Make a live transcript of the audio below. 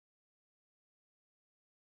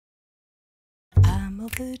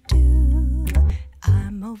overdue,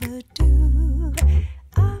 I'm overdue,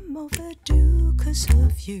 I'm overdue 'cause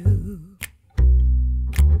of you.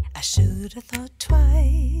 I should have thought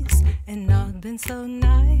twice and not been so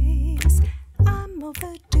nice. I'm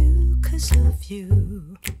overdue 'cause of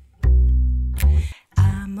you.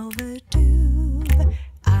 I'm overdue,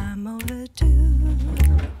 I'm overdue,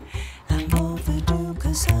 I'm overdue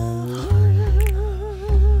 'cause of you.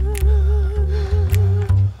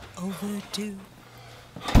 Overdue.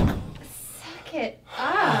 Suck it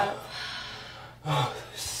up. Oh,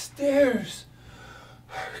 the stairs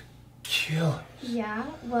are killing. Yeah,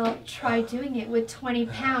 well, try doing it with 20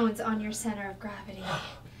 pounds on your center of gravity.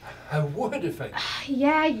 I would if I...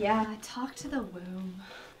 Yeah, talk to the womb.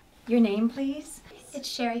 Your name, please? It's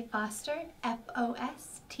Sherry Foster,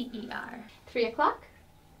 Foster. 3 o'clock?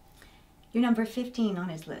 You're number 15 on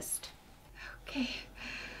his list. Okay.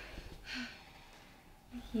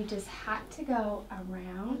 You just had to go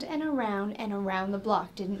around and around and around the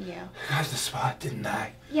block, didn't you? Got the spot, didn't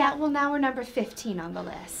I? Yeah, well, now we're number 15 on the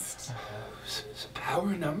list. It's a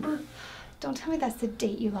power number? Don't tell me that's the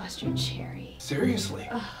date you lost your cherry. Seriously?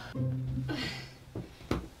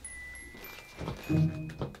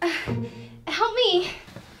 Help me!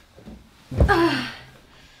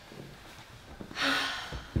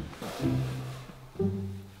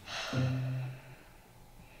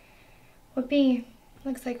 Whoopee,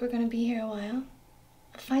 looks like we're gonna be here a while.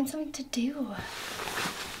 Find something to do.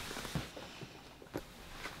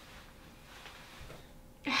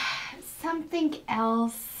 Something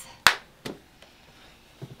else.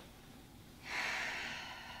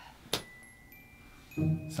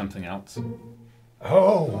 Something else?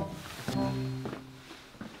 Oh.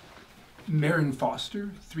 Morin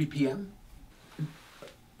Foster, 3 p.m.?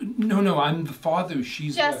 No, I'm the father.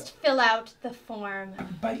 She's Just fill out the form.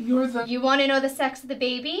 But you're the... You want to know the sex of the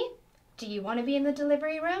baby? Do you want to be in the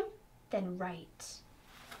delivery room? Then write.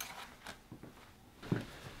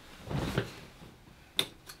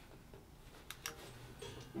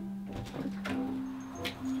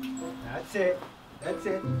 That's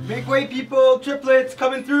it. Make way, people. Triplets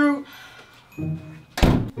coming through.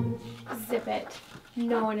 Zip it.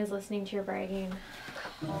 No one is listening to your bragging.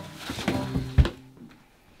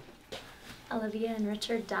 Olivia and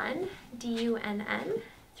Richard Dunn, Dunn,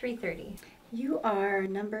 3:30. You are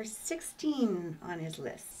number 16 on his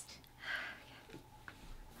list.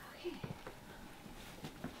 Okay.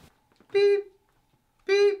 Beep,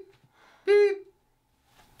 beep, beep.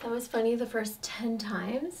 That was funny the first 10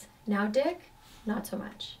 times. Now, Dick, not so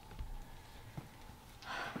much.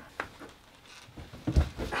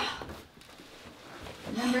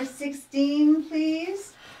 Number 16,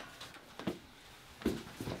 please.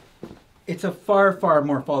 It's a far, far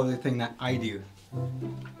more fatherly thing that I do.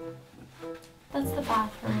 That's the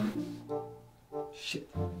bathroom. Shit.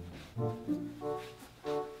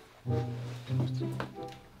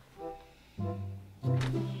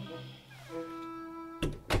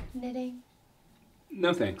 Knitting.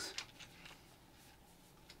 No, thanks.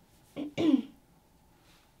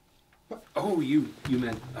 Oh, you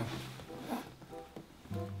meant... Oh.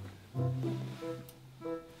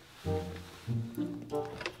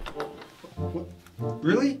 What?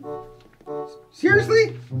 Really?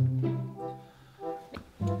 Seriously?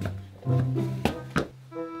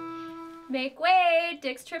 Make way!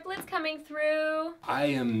 Dick's triplets coming through. I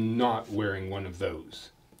am not wearing one of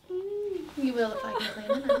those. You will if I can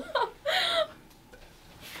clean them up.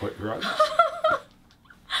 Foot rugs?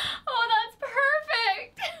 Oh, that's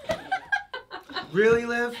perfect! Really,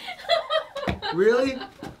 Liv? Really?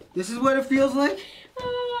 This is what it feels like?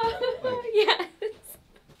 Yes.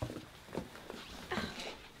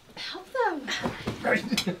 Help them.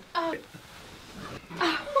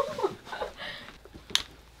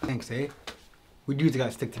 Thanks, eh? We dudes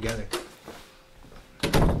gotta stick together.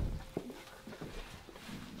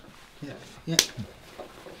 Yeah.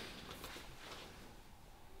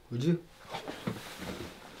 Would you?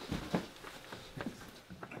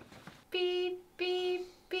 Beep, beep,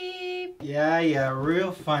 beep. Yeah,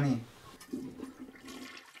 real funny.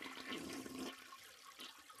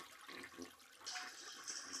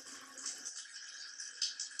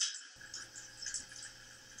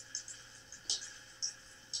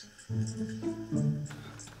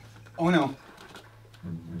 Oh no.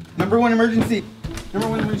 Number one emergency. Number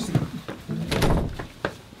one emergency.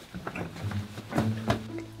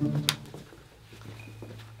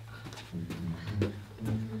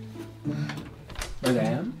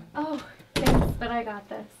 Madame? Oh, thanks, but I got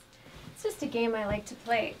this. It's just a game I like to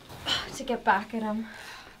play to get back at him.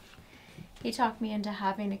 He talked me into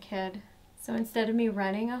having a kid. So instead of me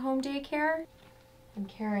running a home daycare, I'm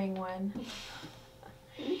carrying one.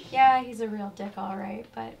 Yeah, he's a real dick, all right,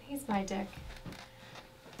 but he's my dick.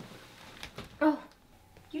 Oh,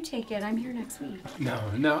 you take it. I'm here next week.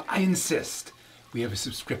 No, I insist. We have a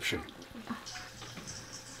subscription.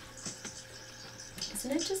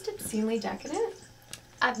 Isn't it just obscenely decadent?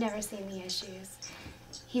 I've never seen the issues.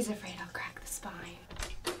 He's afraid I'll crack the spine.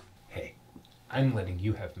 Hey, I'm letting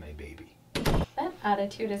you have my baby. That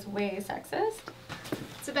attitude is way sexist.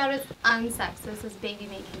 It's about as unsexist as baby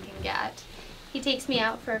making can get. He takes me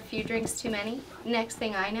out for a few drinks too many. Next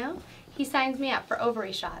thing I know, he signs me up for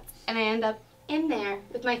ovary shots, and I end up in there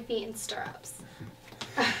with my feet in stirrups.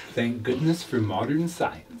 Thank goodness for modern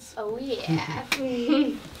science. Oh yeah.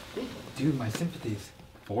 Dude, my sympathies.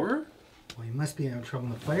 For? Well, he must be having trouble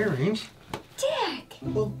in the fire range. Dick!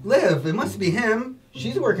 Well, Liv, it must be him.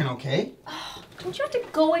 She's working okay. Don't you have to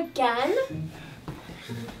go again?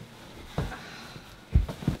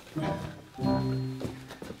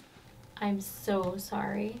 I'm so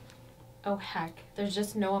sorry. Oh heck, there's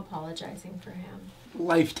just no apologizing for him.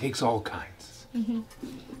 Life takes all kinds.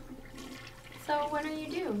 So when are you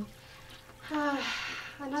due?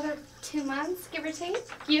 Another 2 months, give or take.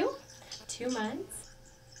 You? 2 months,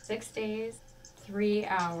 6 days, 3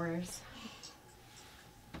 hours.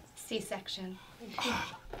 C-section.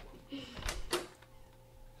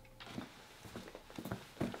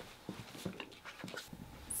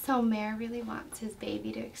 So Mayor really wants his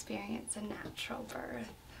baby to experience a natural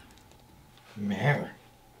birth. Mare.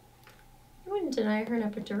 You wouldn't deny her an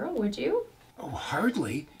epidural, would you? Oh,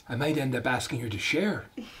 hardly. I might end up asking her to share.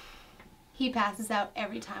 He passes out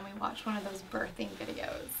every time we watch one of those birthing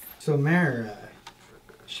videos. So, Mare,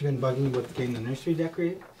 she been bugging you about getting the nursery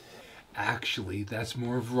decorated? Actually, that's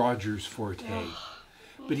more of Roger's forte.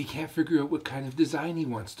 But he can't figure out what kind of design he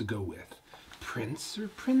wants to go with. Prince or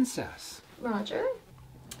princess? Roger?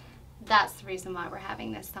 That's the reason why we're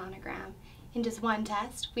having this sonogram. In just one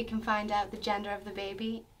test, we can find out the gender of the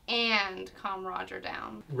baby and calm Roger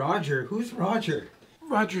down. Roger? Who's Roger?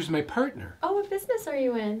 Roger's my partner. Oh, what business are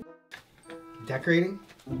you in? Decorating?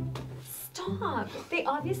 Stop. They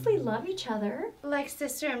obviously love each other. Like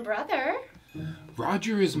sister and brother.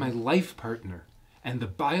 Roger is my life partner and the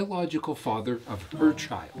biological father of her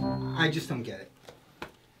child. I just don't get it.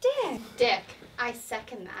 Dick, I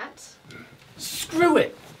second that. Screw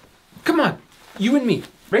it! Come on, you and me,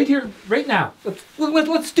 right here, right now.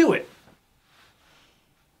 Let's do it.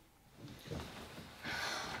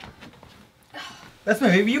 That's my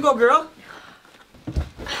baby. You go, girl.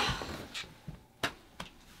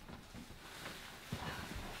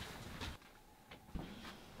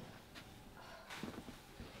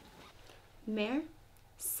 Mayor,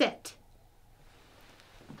 sit.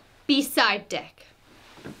 Beside Dick.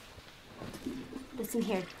 Listen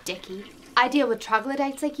here, Dickie. I deal with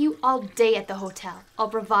troglodytes like you all day at the hotel. All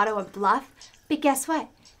bravado and bluff. But guess what?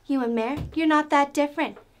 You and Mayor, you're not that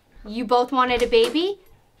different. You both wanted a baby.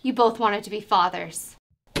 You both wanted to be fathers.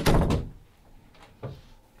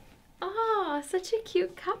 Oh, such a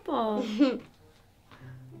cute couple.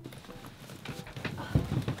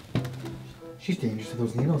 She's dangerous to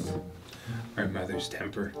those needles. Our mother's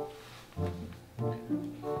temper.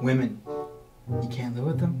 Women, you can't live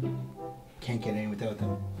with them. Can't get any without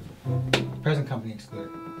them. Present company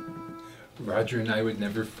excluded. Roger and I would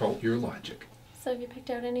never fault your logic. So have you picked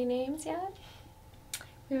out any names yet?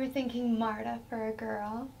 We were thinking Marta for a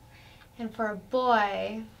girl. And for a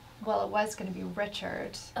boy, well, it was going to be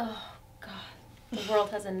Richard. Oh, God. The world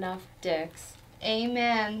has enough dicks.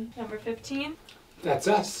 Amen. Number 15? That's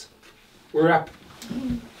us. We're up.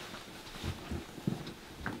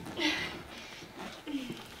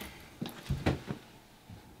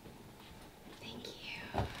 Thank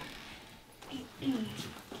you.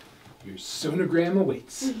 Your sonogram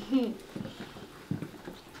awaits.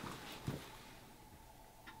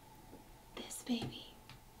 This baby,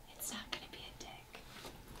 it's not going to be a dick.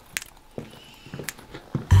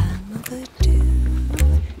 I'm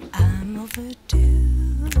overdue, I'm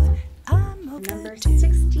overdue, I'm overdue. Number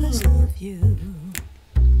 16. Because of you.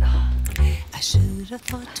 I should have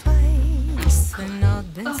thought twice and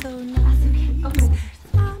not been so nice.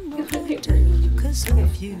 I'm overdue because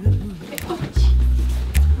of you.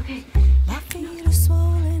 My feet are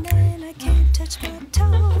swollen and I can't touch my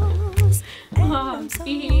toes. And I'm so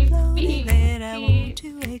bloated that I want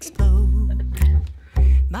to explode.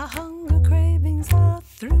 My hunger cravings are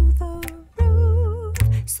through the roof.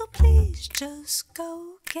 So please just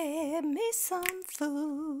go get me some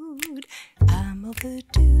food. I'm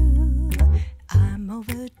overdue, I'm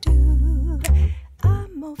overdue,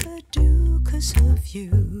 I'm overdue 'cause of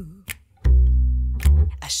you.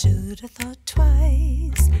 I should have thought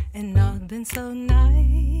twice and not been so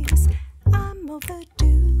nice. I'm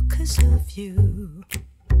overdue. 'cause of you.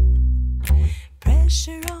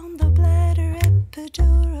 Pressure on the bladder,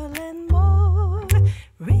 epidural and more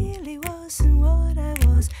really wasn't what I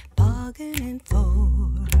was bargaining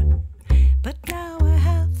for. But now I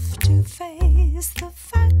have to face the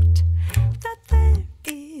fact that there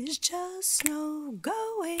is just no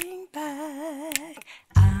going back.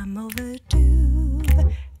 I'm overdue,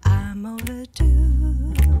 I'm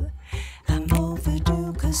overdue, I'm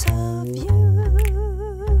overdue 'cause of you.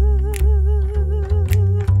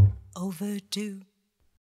 Overdue.